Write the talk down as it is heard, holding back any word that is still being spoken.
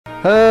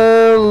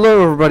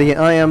Hello everybody,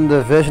 I am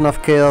the Vision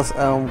of Chaos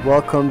and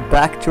welcome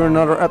back to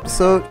another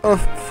episode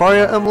of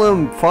Fire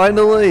Emblem,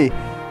 finally!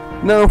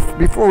 Now,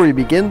 before we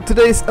begin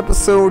today's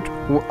episode,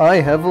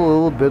 I have a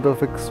little bit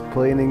of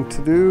explaining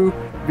to do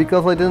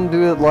because I didn't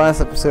do it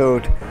last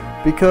episode.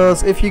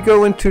 Because if you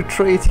go into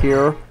trade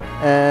here,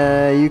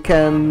 you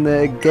can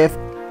give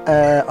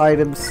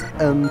items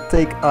and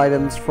take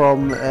items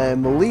from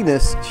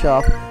Molina's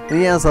shop, and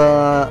he has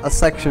a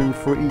section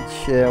for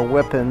each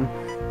weapon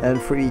and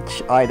for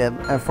each item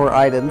and for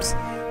items.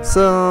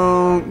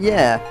 So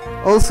yeah,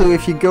 also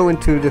if you go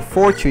into the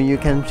fortune you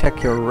can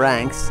check your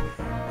ranks,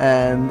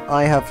 and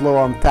I have low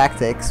on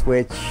tactics,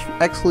 which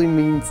actually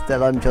means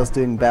that I'm just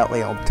doing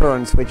badly on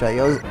turns, which I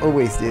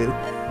always do.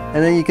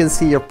 And then you can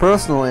see your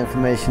personal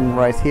information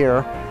right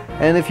here,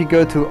 and if you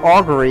go to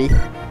augury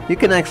you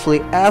can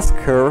actually ask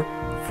her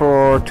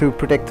to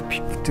predict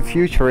the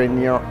future in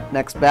your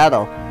next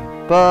battle,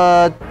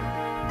 but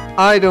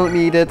I don't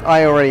need it.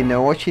 I already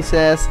know what she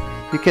says.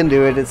 You can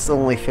do it, it's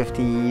only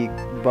 50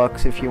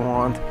 bucks if you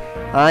want.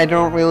 I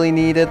don't really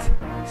need it,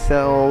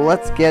 so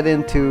let's get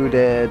into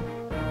the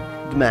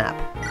map.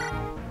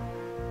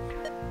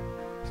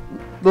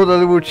 Lord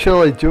Eliwood,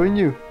 shall I join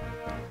you?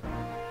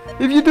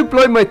 If you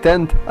deploy my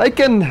tent, I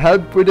can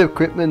help with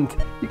equipment.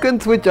 You can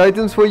switch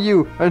items for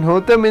you and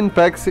hold them in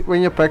packs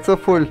when your packs are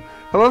full.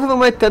 However,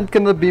 my tent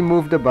cannot be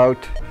moved about,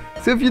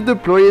 so if you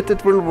deploy it,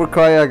 it will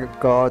require a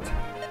guard.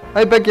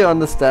 I beg your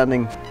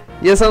understanding.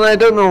 Yes, and I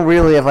don't know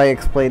really if I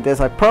explained this,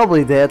 I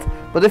probably did,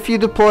 but if you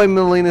deploy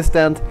Molina's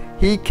tent,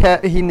 he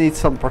needs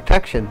some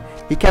protection.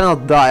 He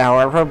cannot die,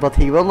 however, but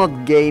he will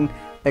not gain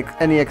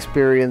any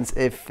experience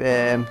if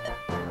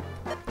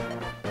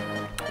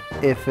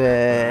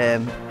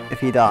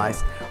he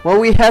dies. Well,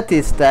 we had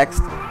this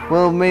text.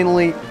 Well,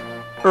 mainly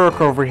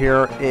Erk over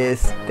here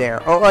is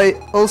there. Oh, I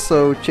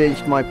also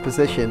changed my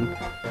positions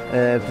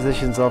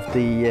of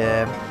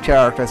the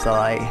characters that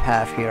I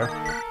have here,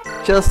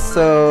 just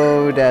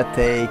so that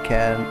they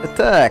can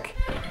attack.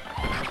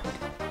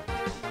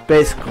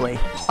 Basically,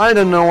 I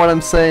don't know what I'm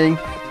saying,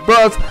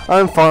 but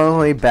I'm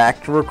finally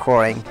back to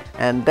recording,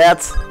 and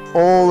that's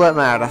all that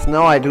matters.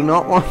 No, I do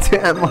not want to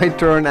end my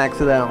turn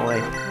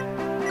accidentally.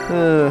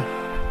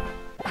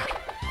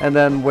 And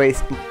then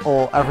waste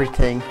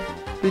everything,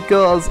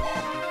 because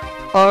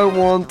I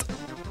want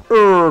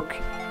Erk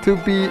to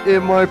be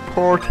in my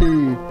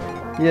party.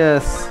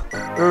 Yes,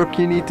 Erk,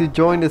 you need to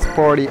join this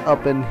party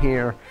up in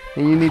here,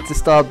 and you need to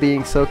stop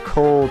being so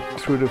cold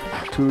to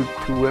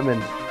women,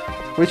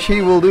 which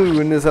he will do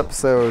in this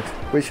episode,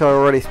 which I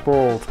already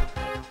spoiled.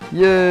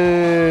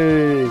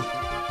 Yay!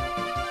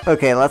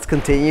 Okay, let's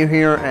continue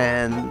here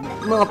and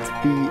not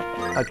be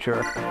a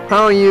jerk.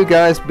 How are you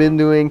guys been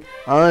doing?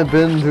 I've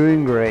been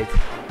doing great.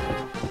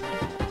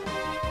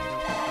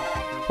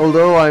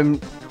 Although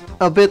I'm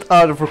a bit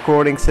out of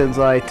recording since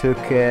I took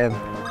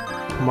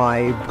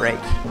my break.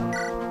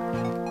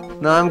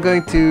 Now I'm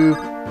going to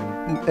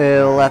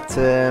let...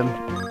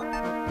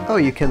 oh,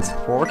 you can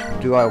support.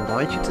 Do I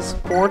want you to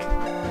support?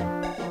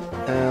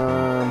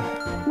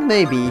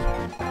 Maybe.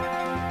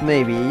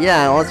 Maybe.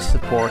 Yeah, let's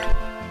support.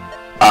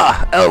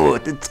 Ah,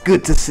 Eliwood, it's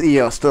good to see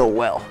you're still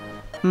well.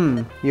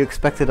 You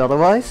expected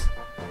otherwise?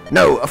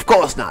 No, of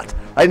course not.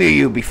 I knew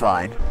you'd be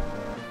fine.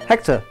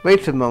 Hector,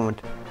 wait a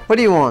moment. What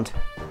do you want?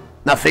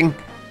 Nothing.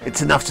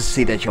 It's enough to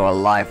see that you're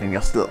alive and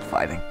you're still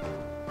fighting.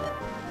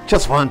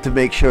 Just wanted to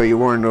make sure you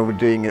weren't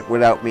overdoing it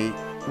with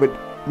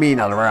me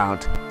not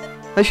around.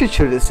 I should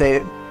say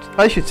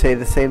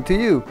the same to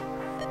you.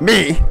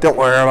 Me? Don't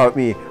worry about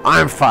me.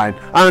 I'm fine.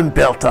 I'm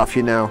built up,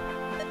 you know.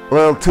 A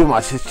little too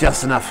much is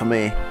just enough for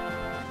me.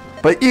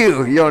 But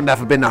you've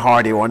never been a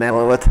hardy one,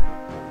 Eliwood.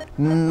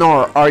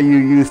 Nor are you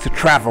used to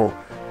travel.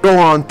 Go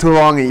on too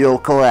long and you'll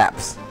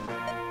collapse.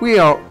 We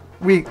all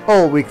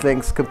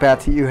weaklings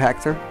compared to you,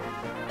 Hector.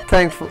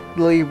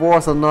 Thankfully,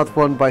 wars are not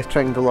won by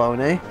strength alone,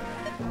 eh?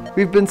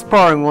 We've been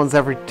sparring once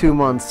every 2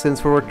 months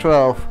since we were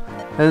 12,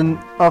 and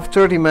of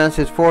 30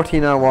 matches,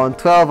 14 I won,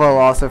 12 I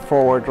lost, and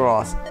 4 were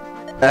draws.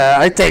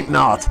 I think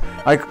not.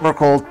 I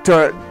recall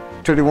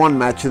 31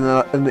 matches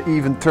and an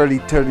even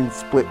 30-30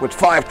 split with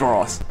 5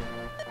 draws.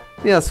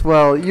 Yes,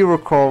 well, you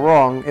recall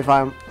wrong if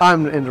I'm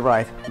in the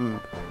right.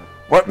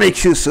 What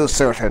makes you so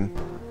certain?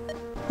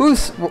 Who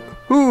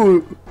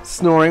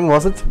snoring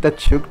was it that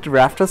shook the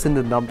rafters in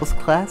the numbers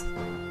class?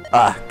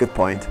 Ah, good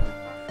point.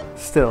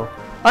 Still,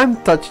 I'm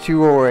touched you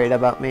were worried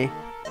about me.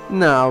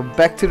 Now,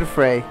 back to the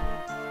fray.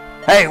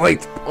 Hey,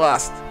 wait,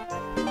 blast!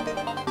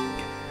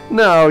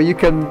 Now you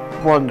can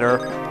wonder,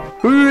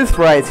 who is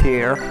right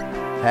here?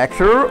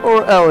 Hector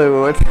or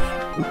Eliwood?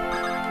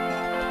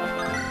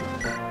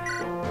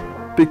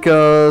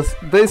 Because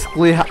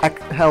basically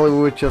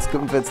Eliwood just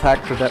convinced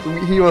Hector that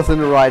he was in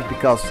the right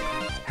because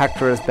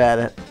Hector is bad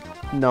at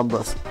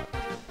numbers.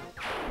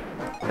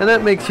 And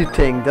that makes you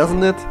think,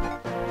 doesn't it?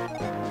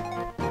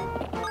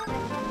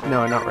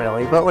 No, not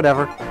really, but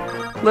whatever.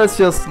 Let's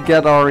just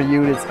get our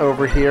units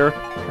over here,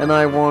 and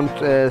I want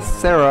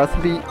Serra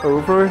to be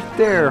over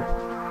there,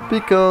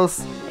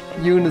 because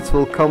units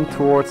will come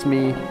towards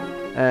me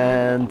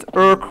and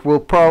Erk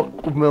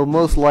will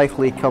most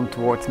likely come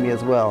towards me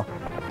as well,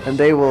 and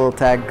they will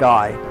attack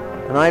Guy.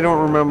 And I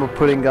don't remember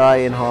putting Guy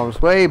in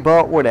harm's way,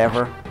 but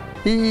whatever.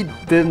 He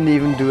didn't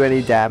even do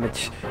any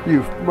damage.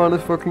 You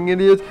motherfucking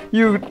idiot!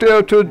 You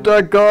dare to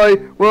attack Guy?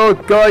 Well,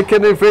 Guy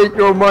can evade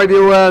your mighty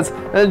lance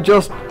and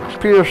just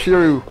pierce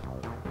you.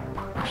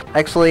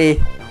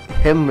 Actually,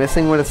 him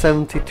missing with a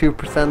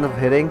 72% of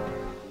hitting,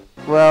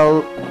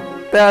 well,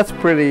 that's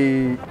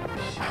pretty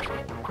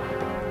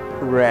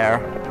rare.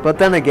 But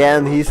then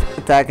again, he's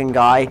attacking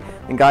Guy,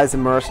 and Guy's a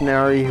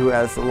mercenary who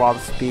has a lot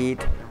of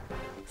speed.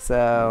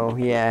 So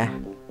yeah,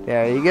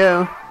 there you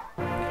go.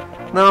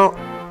 Now,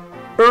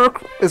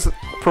 Erk is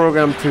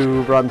programmed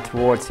to run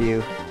towards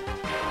you,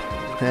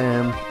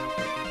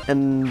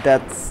 and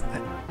that's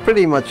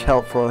pretty much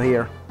helpful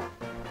here.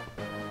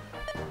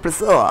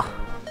 Priscilla,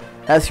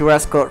 has your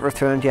escort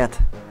returned yet?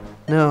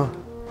 No,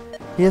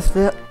 he has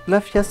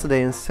left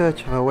yesterday in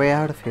search of a way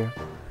out of here.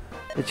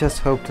 I just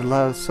hope the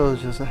Laus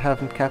soldiers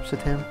haven't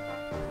captured him.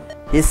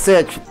 His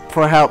search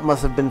for help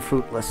must have been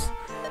fruitless.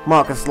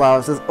 Marcus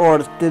Laus has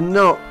ordered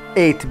no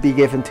aid to be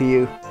given to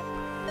you.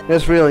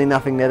 There's really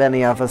nothing that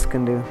any of us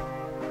can do.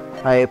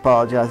 I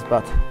apologize,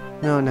 but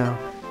no,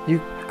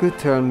 you could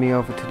turn me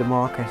over to the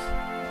Marcus,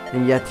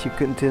 and yet you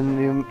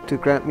continue to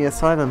grant me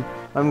asylum.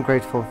 I'm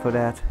grateful for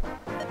that.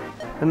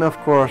 And of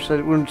course, I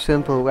wouldn't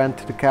simply went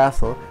to the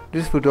castle.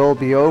 This would all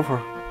be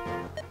over.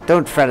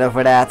 Don't fret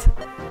over that.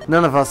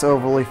 None of us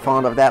overly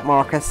fond of that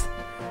Marcus.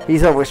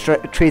 He's always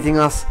threatening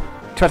us,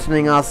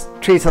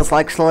 treats us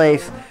like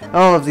slaves.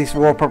 All of these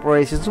war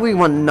preparations, we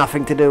want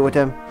nothing to do with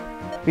him.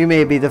 We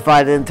may be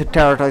divided into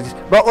territories,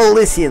 but we're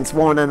Lycians,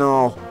 one and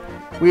all.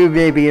 We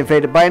may be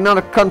invaded by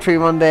another country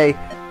one day,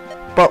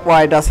 but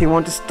why does he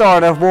want to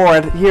start a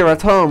war here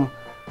at home?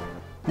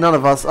 None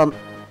of us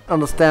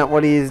understand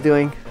what he is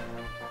doing.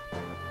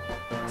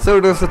 So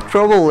there's a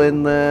trouble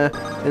in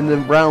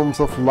the realms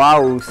of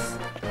Laus,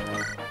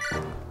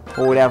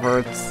 or whatever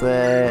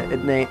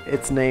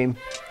its name.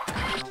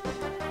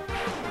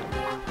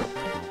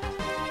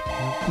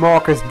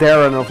 Marcus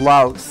Darren of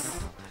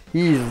Laus.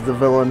 He's the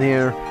villain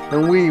here,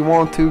 and we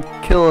want to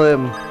kill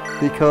him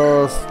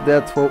because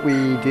that's what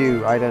we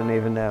do. I don't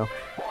even know.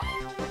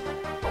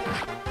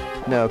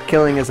 No,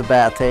 killing is a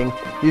bad thing.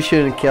 You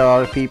shouldn't kill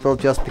other people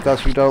just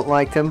because you don't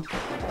like them.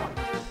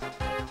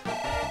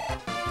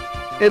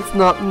 It's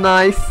not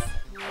nice.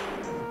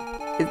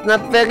 It's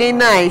not very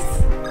nice.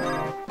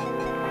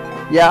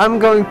 Yeah, I'm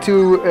going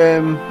to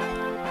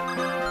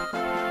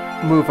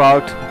move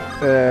out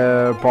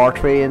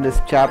Bartrey in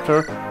this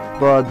chapter,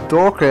 but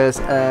Dorcas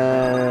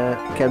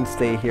can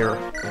stay here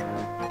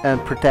and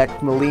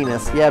protect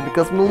Melinus. Yeah,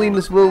 because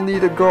Melinus will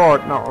need a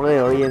guard. Not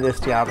really in this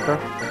chapter,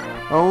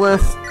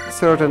 unless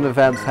certain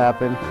events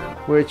happen,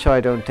 which I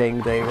don't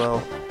think they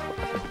will.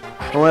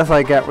 Unless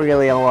I get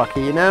really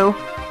unlucky, you know?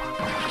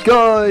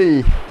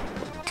 Guy!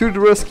 To the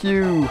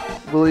rescue!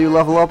 Will you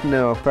level up?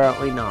 No,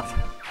 apparently not.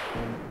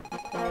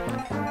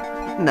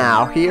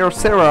 Now, here,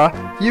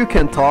 Serra, you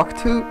can talk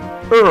to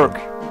Erk.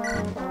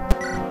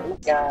 Oh my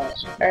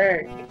gosh,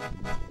 Erk,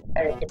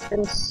 it's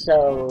been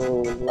so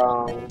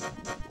long.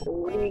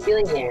 What are you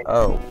doing here?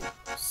 Oh,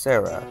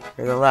 Serra,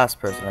 you're the last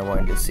person I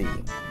wanted to see.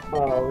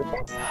 Oh,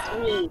 that's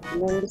sweet. You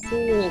wanted to see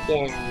me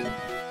again.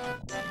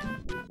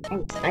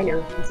 Thanks, I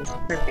know, this is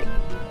perfect.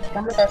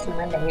 Come with us and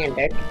lend a hand,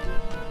 Erk.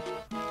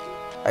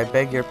 I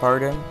beg your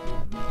pardon?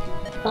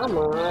 Come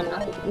on,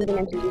 I'll even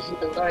introduce you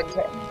to Lords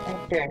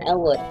Hector and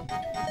Eliwood.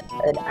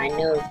 But I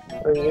know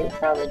you're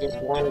probably just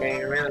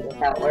wandering around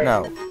without work.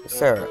 No,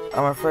 Serra,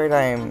 I'm afraid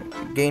I am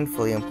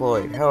gainfully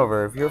employed.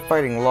 However, if you're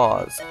fighting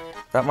Laus,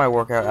 that might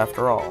work out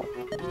after all.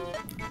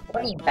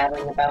 What are you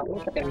battling about?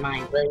 Make up your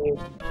mind, will you?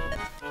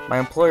 My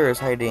employer is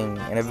hiding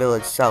in a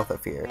village south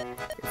of here.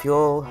 If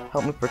you'll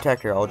help me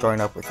protect her, I'll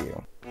join up with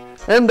you.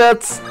 And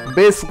that's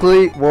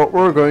basically what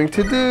we're going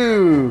to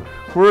do.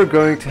 We're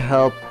going to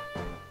help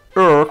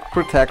Erk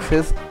protect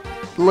his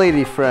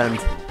lady friend.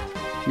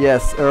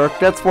 Yes, Erk,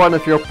 that's one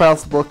of your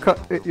possible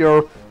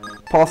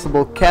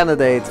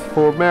candidates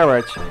for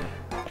marriage.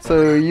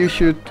 So you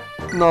should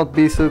not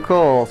be so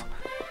cold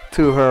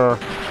to her.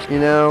 You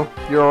know,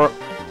 you're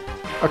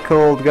a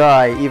cold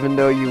guy, even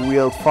though you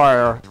wield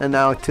fire and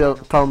now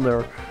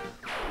thunder.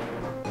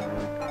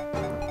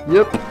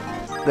 Yep,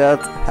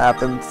 that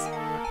happens.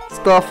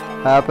 Stuff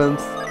happens.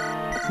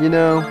 You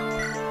know,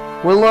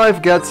 when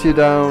life gets you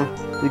down,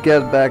 you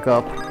get back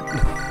up.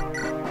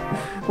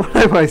 What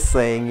am I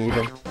saying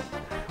even?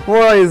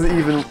 Why is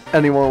even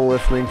anyone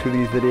listening to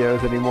these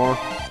videos anymore?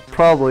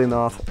 Probably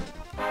not.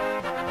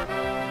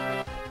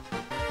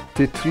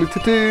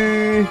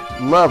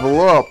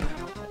 Level up!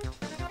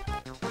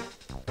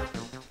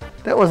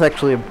 That was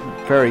actually a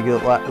very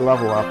good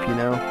level up, you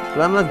know.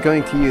 But I'm not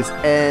going to use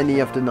any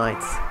of the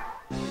knights.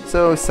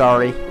 So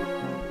sorry.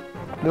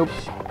 Nope.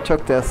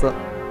 Chuck this up.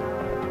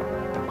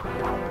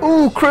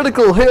 Ooh,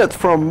 critical hit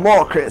from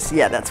Marcus!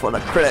 Yeah, that's what a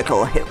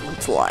critical hit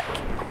looks like.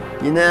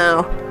 You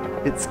know,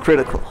 it's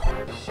critical.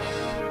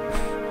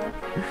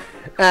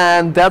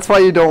 And that's why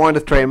you don't want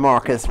to train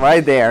Marcus,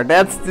 right there.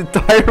 That's the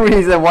entire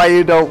reason why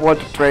you don't want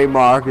to train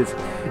Marcus.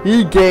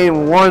 He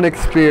gained 1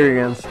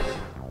 experience.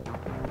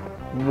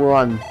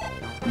 1.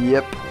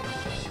 Yep.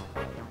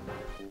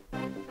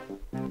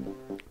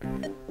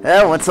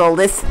 Oh, what's all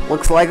this?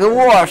 Looks like a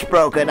war's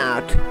broken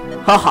out.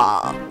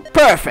 Haha,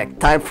 perfect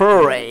time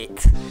for a raid.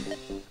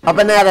 Up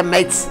and at 'em,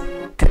 mates.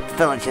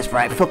 Village is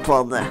right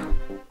football there.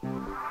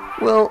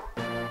 Well,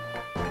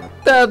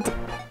 that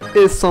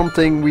is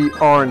something we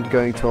aren't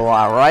going to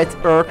allow, right,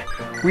 Erk?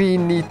 We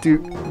need to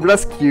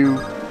rescue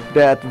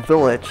that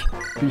village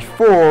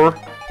before,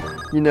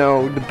 you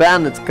know, the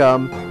bandits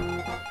come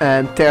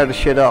and tear the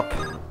shit up.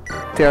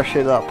 Tear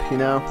shit up, you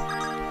know?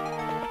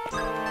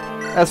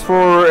 As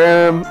for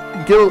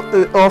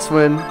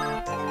Oswin,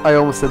 I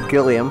almost said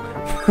Gilliam.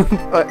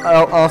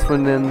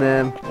 Oswin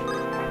and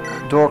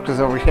Dorcas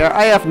over here,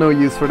 I have no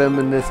use for them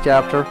in this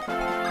chapter.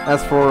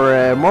 As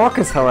for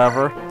Marcus,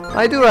 however,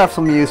 I do have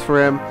some use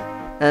for him,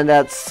 and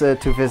that's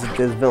to visit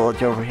this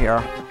village over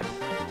here.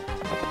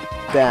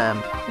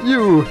 Damn,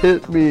 you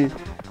hit me!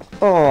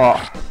 Oh,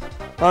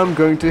 I'm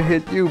going to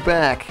hit you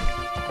back.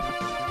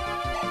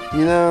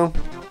 You know?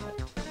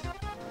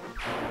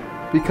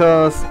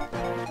 Because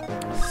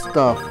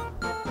stuff.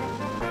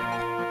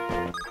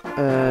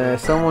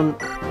 Someone...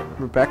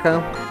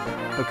 Rebecca?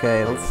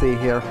 Okay, let's see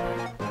here.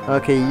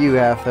 Okay, you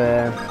have...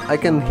 I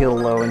can heal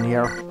low in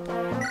here.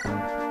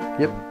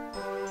 Yep.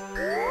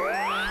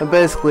 And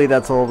basically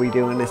that's all we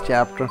do in this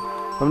chapter.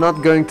 I'm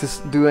not going to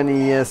do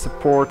any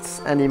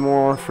supports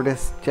anymore for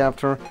this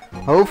chapter.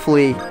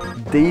 Hopefully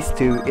these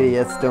two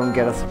idiots don't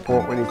get a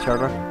support with each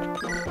other.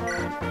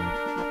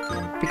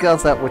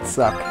 Because that would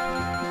suck.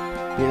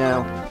 You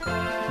know.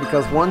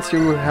 Because once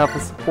you have a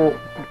support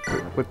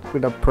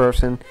with a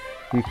person,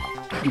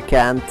 you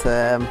can't...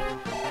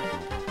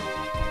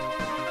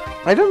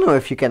 I don't know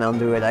if you can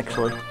undo it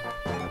actually.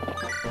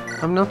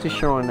 I'm not too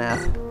sure on that.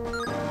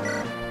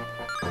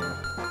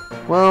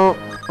 Well,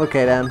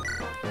 okay then.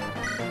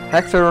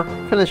 Hector,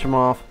 finish him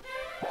off.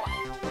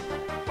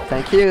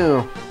 Thank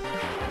you.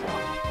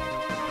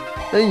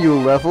 And you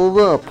leveled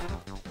up.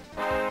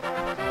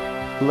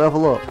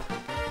 Level up.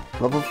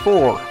 Level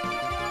 4.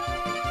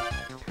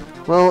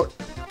 Well,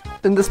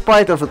 in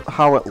despite of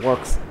how it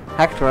looks,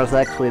 Hector is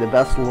actually the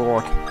best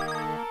lord.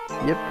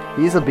 Yep,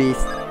 he's a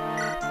beast.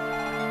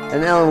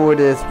 And Eliwood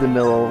is the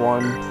middle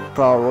one,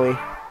 probably.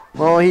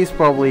 Well, he's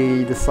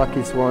probably the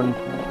suckiest one.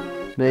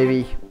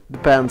 Maybe.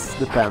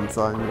 Depends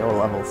on your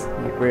levels.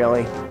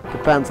 Really.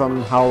 Depends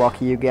on how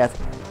lucky you get.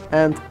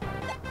 And...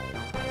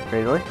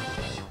 Really?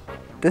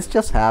 This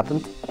just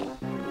happened?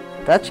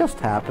 That just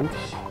happened?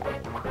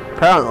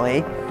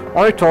 Apparently,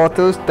 I thought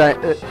those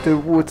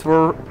the woods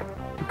were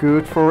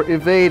good for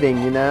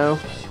evading, you know?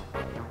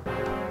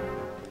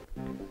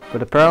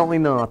 But apparently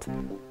not.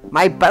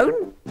 My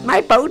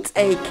bones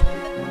ache.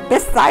 The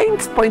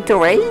signs point to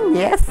rain,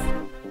 yes?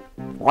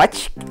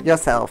 Watch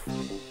yourself.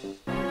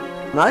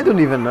 And I don't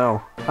even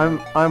know.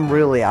 I'm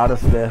really out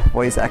of the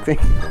voice acting.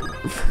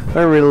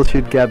 I really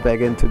should get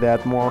back into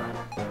that more.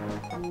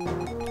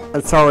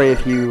 I'm sorry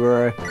if you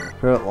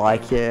heard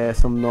like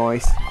some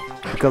noise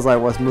because I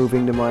was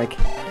moving the mic.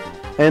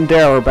 And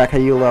there, Rebecca,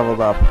 you leveled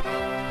up.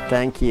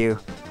 Thank you.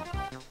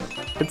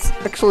 It's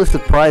actually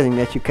surprising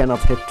that you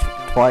cannot hit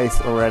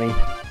twice already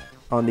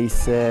on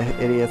these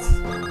idiots.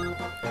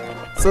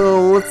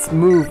 So let's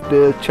move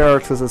the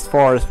characters as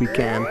far as we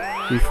can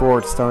before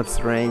it starts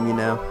to rain, you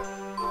know.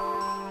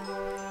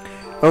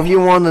 If you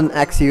want an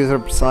ex-user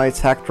besides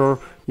Hector,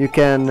 you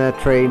can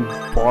train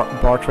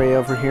Bartray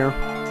over here,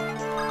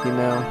 you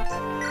know.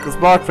 Because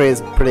Bartray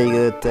is a pretty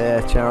good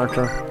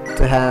character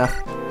to have.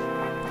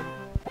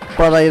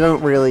 But I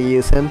don't really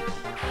use him,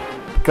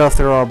 because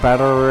there are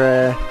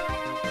better...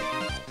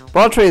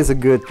 Bartray is a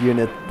good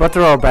unit, but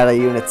there are better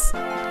units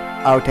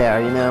out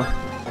there, you know.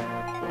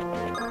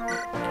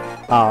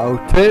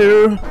 Out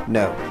there?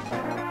 No.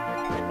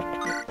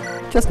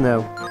 Just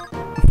no.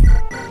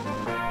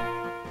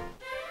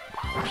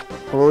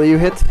 Will you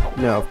hit?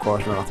 No, of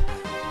course not.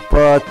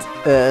 But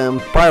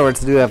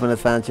pirates do have an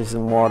advantage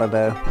in water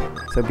though,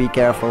 so be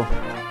careful.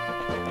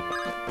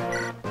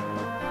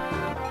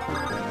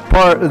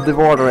 The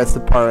water is the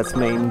pirate's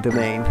main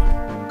domain.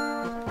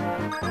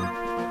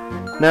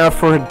 Now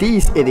for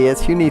these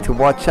idiots you need to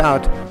watch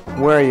out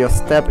where your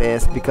step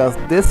is, because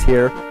this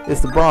here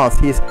is the boss.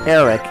 He's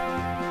Erk,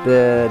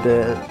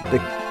 the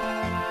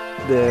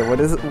what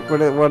is it?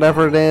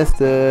 Whatever it is,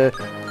 the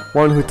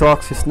one who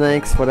talks to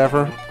snakes,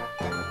 whatever.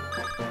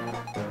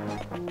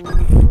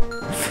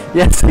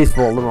 Yes, he's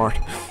Voldemort.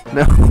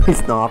 No,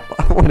 he's not.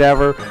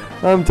 Whatever.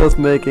 I'm just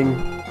making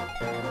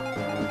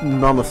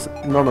none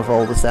of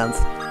all the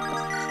sense.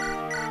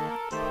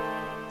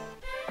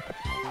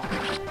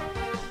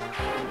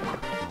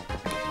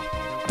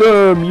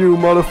 Damn you,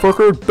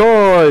 motherfucker!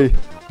 Die!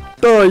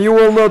 Die! You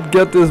will not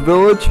get this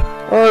village.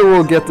 I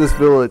will get this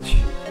village.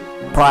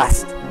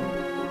 Blast!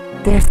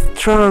 They're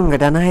stronger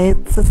than I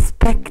had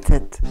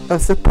suspected or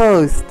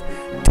supposed.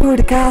 To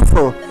the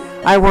castle!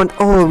 I want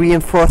all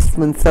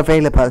reinforcements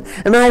available,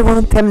 and I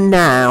want them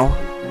now.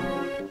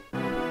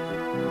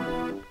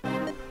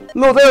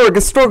 Lord Erk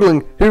is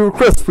struggling. He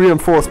requests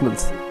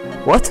reinforcements.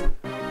 What?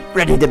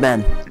 Ready the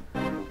men.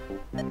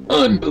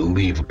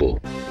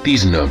 Unbelievable.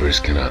 These numbers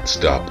cannot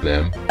stop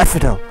them.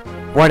 Ephidel,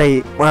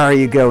 where are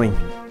you going?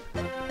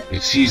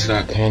 It seems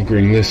that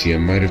conquering Lycia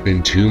might have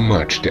been too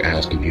much to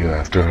ask of you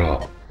after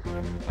all.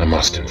 I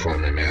must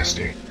inform my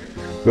master.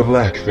 The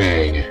Black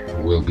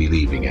Fang will be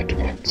leaving at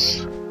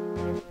once.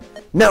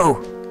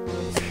 No!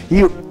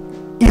 You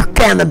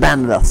can't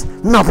abandon us!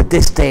 Not at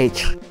this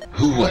stage!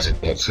 Who was it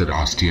that said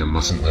Ostia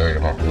mustn't learn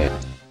about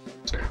land?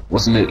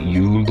 Wasn't it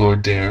you,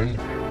 Lord Darren?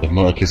 The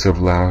Marquis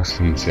of Laus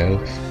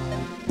himself?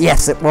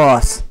 Yes, it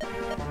was.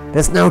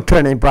 There's no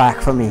turning back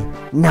for me.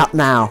 Not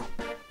now.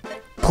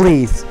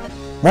 Please,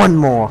 one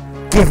more.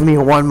 Give me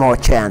one more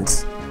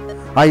chance.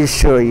 I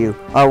assure you,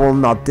 I will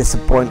not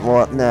disappoint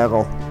Lord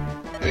Nurgle.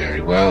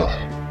 Very well.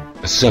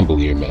 Assemble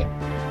your men.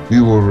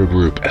 We will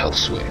regroup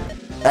elsewhere.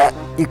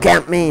 You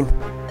can't mean...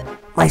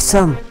 my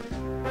son.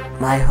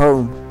 My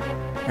home.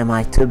 Am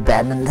I to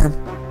abandon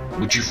them?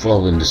 Would you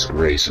fall in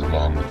disgrace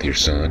along with your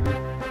son?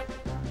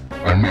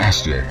 Our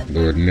master,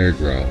 Lord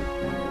Nurgle,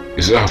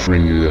 is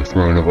offering you the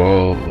throne of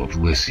all of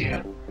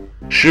Lycia.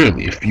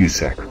 Surely a few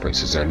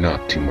sacrifices are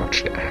not too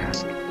much to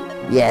ask.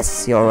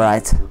 Yes, you're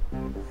right.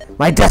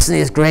 My destiny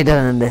is greater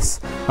than this.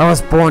 I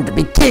was born to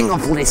be king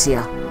of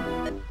Lycia.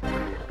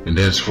 And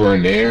as for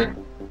an heir,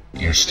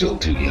 you're still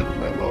too young,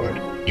 my lord.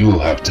 You will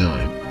have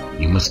time.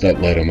 You must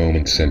not let a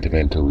moment's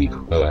sentimental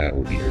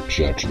cloud your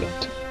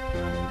judgment.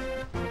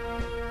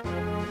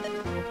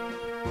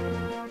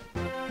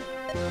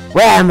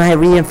 Where are my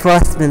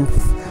reinforcements?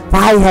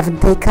 Why haven't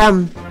they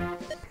come?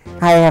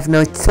 I have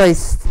no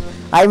choice.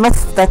 I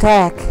must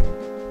attack.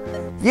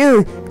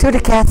 You, to the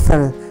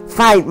castle.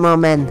 Fight, more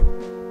men.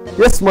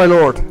 Yes, my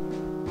lord.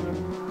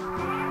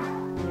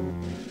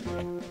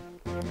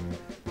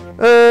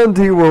 And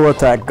he will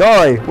attack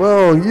Guy.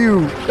 Well,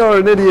 you are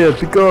an idiot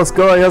because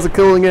Guy has a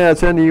killing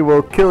edge and he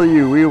will kill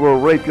you. He will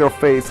rape your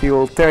face. He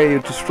will tear you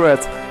to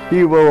shreds.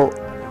 He will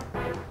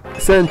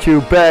send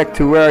you back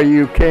to where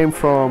you came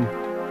from.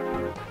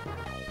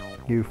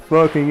 You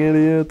fucking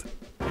idiot.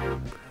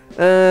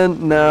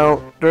 And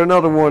now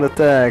another one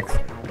attacks.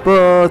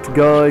 But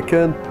Guy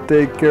can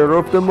take care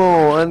of them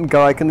all, and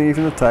Guy can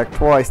even attack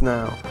twice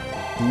now.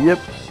 Yep,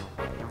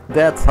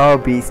 that's how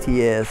beast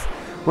he is.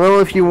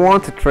 Well, if you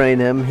want to train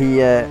him,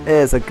 he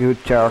is a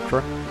good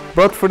character.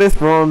 But for this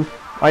run,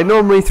 I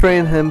normally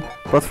train him,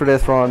 but for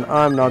this run,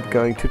 I'm not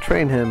going to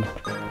train him.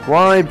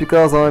 Why?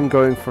 Because I'm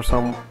going for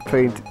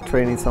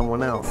training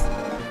someone else.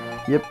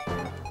 Yep,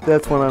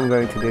 that's what I'm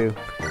going to do.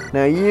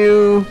 Now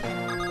you,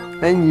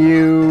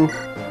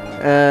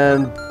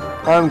 and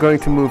I'm going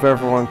to move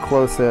everyone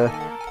closer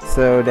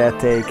so that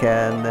they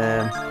can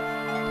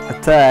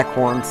attack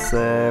once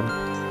the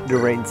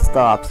rain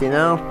stops, you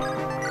know?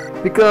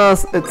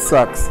 Because it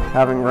sucks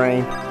having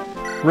rain.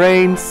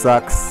 Rain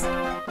sucks.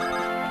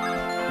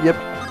 Yep,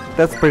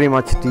 that's pretty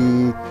much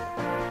the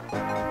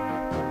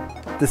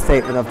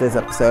statement of this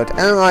episode.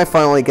 And I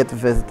finally get to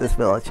visit this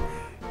village.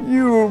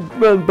 You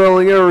men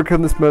battling Erk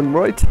and this man,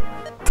 right?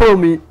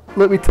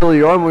 Let me tell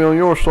you, I'm on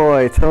your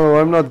side. Oh,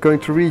 I'm not going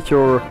to reach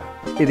your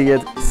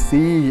idiot.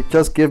 See,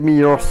 just give me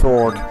your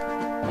sword.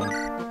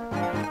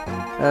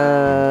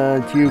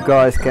 And you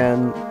guys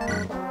can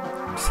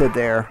sit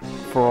there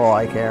for all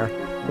I care.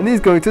 And he's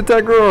going to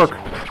attack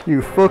Erk!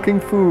 You fucking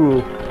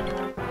fool!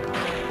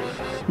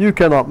 You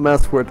cannot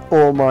mess with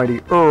almighty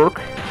Erk!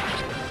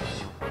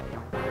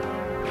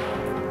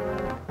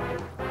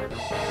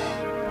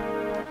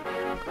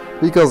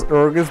 Because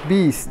Erk is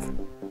beast.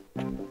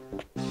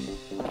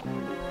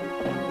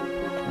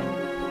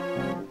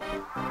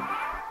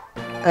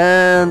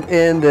 And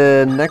in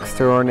the next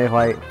turn, if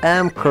I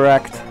am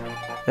correct,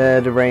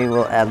 the rain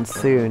will end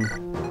soon.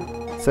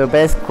 So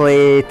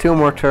basically 2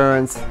 more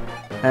turns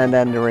and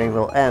then the rain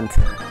will end.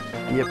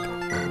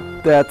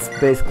 Yep, that's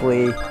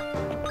basically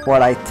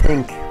what I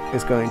think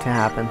is going to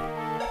happen.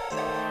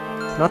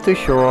 Not too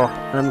sure,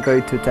 I'm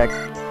going to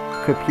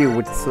equip you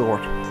with the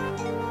sword.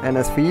 And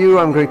as for you,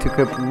 I'm going to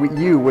equip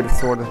you with the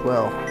sword as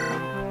well.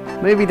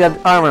 Maybe that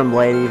iron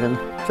blade even.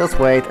 Just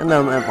wait and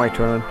then end my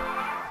turn.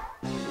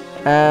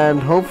 And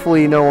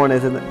hopefully no one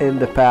is in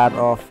the path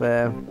of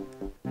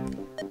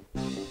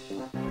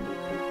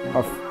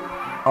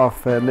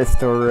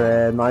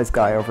Mr. Nice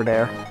Guy over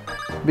there.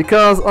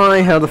 Because I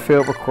had a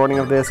failed recording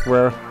of this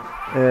where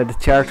the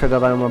character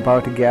that I'm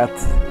about to get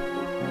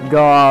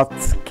got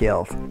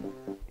killed.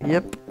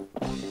 Yep.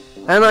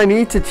 And I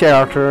need the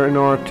character in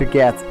order to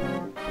get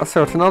a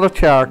certain other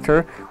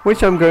character,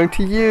 which I'm going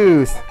to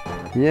use.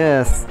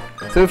 Yes.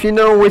 So if you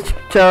know which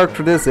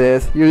character this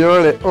is, you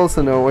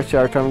also know which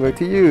character I'm going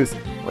to use.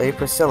 Lady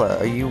Priscilla,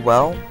 are you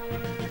well?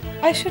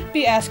 I should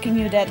be asking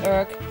you that,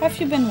 Erk. Have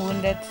you been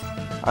wounded?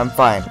 I'm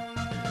fine.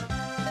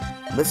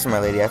 Listen, my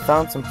lady, I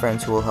found some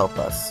friends who will help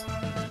us.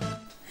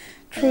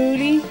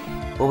 Truly?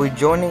 We'll be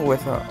joining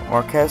with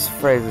Marquess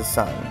Fraser's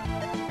son.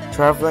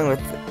 Traveling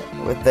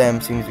with them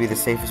seems to be the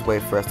safest way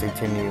for us to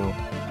continue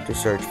to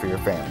search for your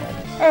family.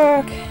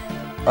 Erk.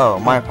 Oh,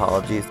 my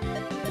apologies.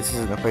 This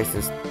isn't a place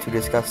to to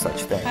discuss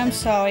such things. I'm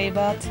sorry,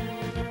 but...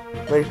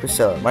 Lady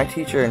Priscilla, my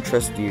teacher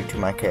entrusted you to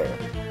my care.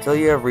 Till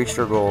you have reached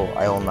your goal,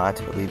 I will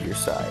not leave your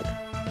side.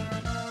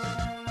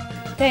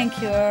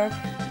 Thank you, Erk.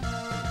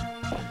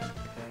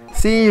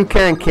 See, you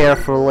can care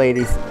for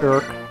ladies,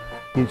 Erk.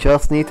 You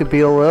just need to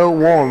be a little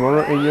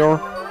warmer in your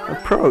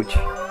approach.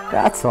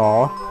 That's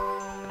all.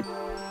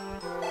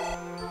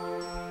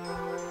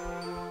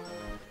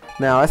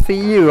 Now, as for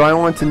you, I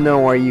want to know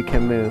where you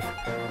can move.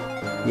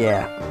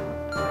 Yeah.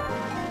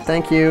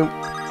 Thank you.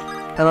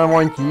 And I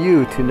want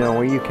you to know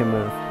where you can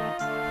move.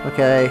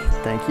 Okay,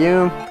 thank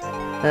you.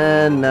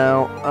 And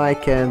now I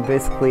can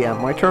basically end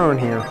my turn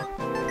here.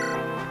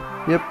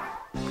 Yep,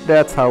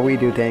 that's how we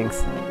do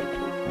things.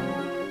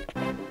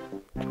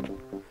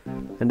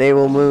 And they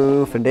will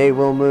move, and they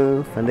will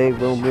move, and they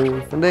will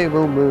move, and they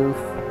will move.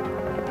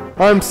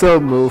 I'm so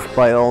moved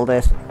by all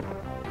this.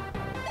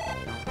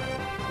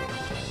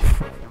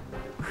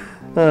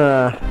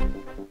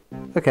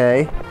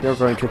 Okay, you're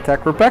going to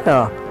attack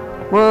Rebecca.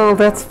 Well,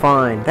 that's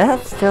fine.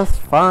 That's just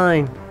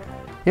fine.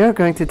 You're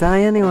going to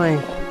die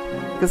anyway.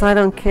 Because I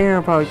don't care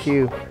about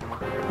you.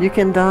 You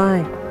can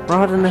die.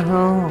 Rot in a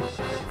hole.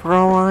 For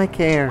all I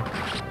care.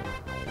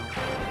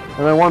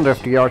 And I wonder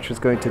if the archer is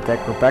going to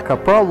attack Rebecca.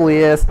 Probably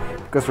is.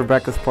 Because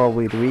Rebecca's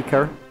probably the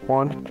weaker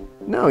one.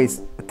 No,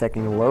 he's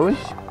attacking alone.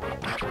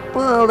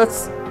 Well,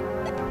 that's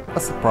a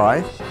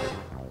surprise.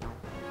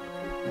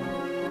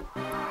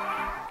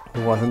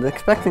 I wasn't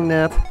expecting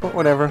that, but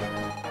whatever.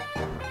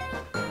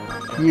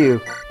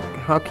 You.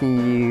 How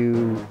can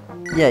you...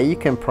 Yeah, you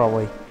can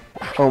probably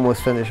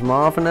almost finish him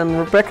off, and then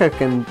Rebecca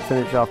can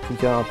finish off the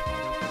job.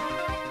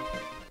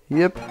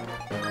 Yep.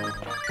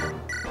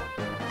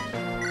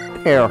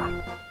 There.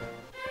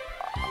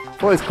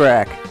 Voice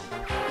crack.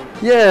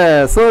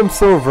 Yeah, so I'm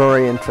so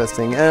very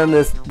interesting, and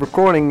this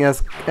recording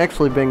has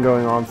actually been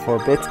going on for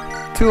a bit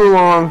too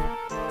long,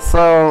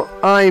 so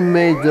I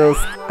may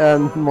just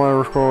end my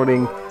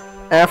recording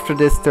after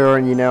this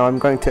turn. You know, I'm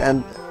going to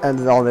end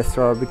it on this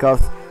turn,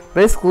 because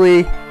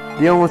basically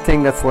the only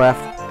thing that's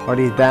left are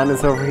these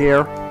bandits over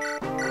here,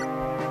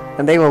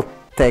 and they will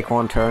take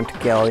one turn to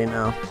kill, you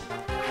know,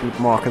 with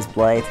Marcus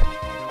Blade.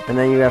 And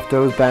then you have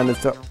those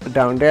bandits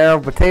down there,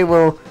 but they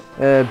will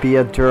be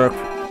a jerk,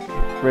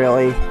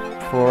 really,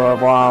 for a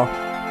while.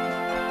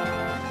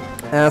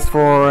 As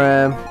for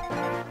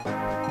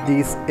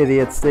these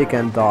idiots, they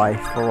can die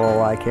for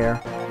all I care.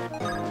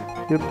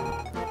 Yep,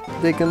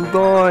 they can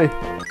die.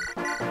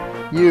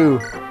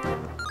 You.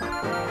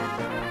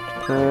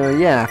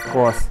 Yeah, of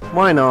course.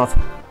 Why not?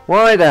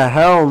 Why the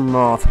hell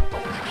not?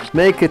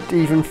 Make it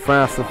even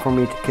faster for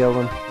me to kill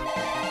them.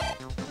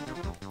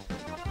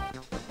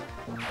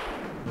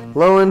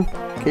 Lowen,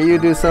 can you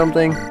do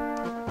something?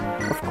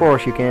 Of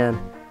course you can.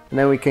 And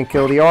then we can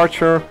kill the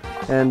archer,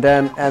 and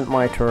then end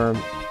my turn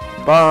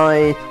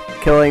by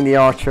killing the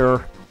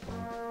archer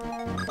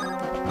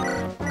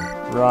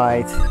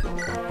right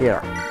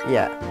here.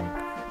 Yeah.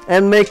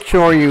 And make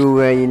sure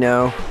you, you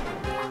know,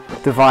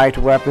 divide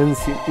weapons.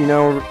 You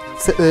know,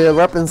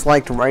 weapons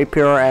like the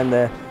rapier and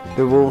the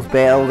wolf's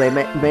bale, they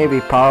may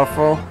be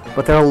powerful,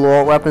 but they're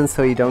lore weapons,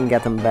 so you don't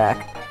get them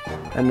back.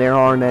 And there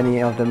aren't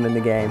any of them in the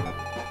game.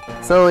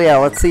 So yeah,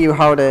 let's see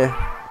how the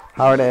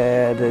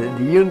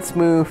units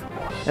move,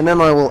 and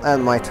then I will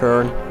end my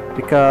turn,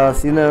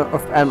 because, you know,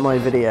 end my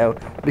video,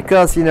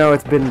 because, you know,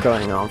 it's been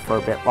going on for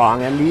a bit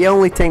long, and the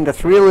only thing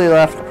that's really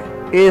left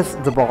is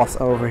the boss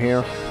over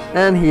here,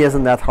 and he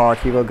isn't that hard.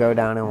 He will go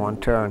down in one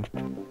turn.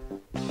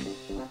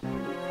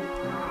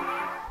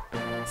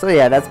 So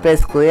yeah, that's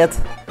basically it.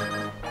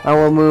 I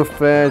will move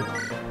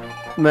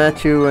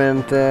Matthew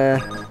and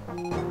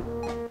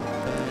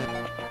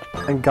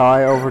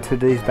Guy over to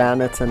these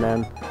bandits, and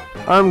then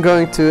I'm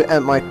going to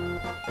end my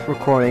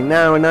recording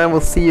now, and I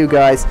will see you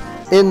guys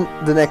in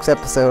the next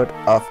episode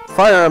of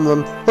Fire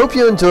Emblem. Hope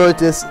you enjoyed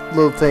this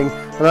little thing,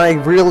 and I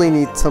really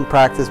need some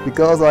practice,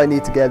 because I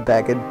need to get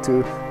back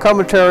into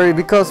commentary,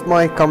 because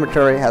my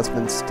commentary has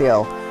been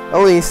stale. At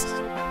least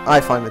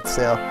I find it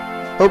stale.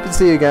 Hope to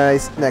see you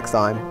guys next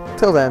time.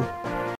 Till then.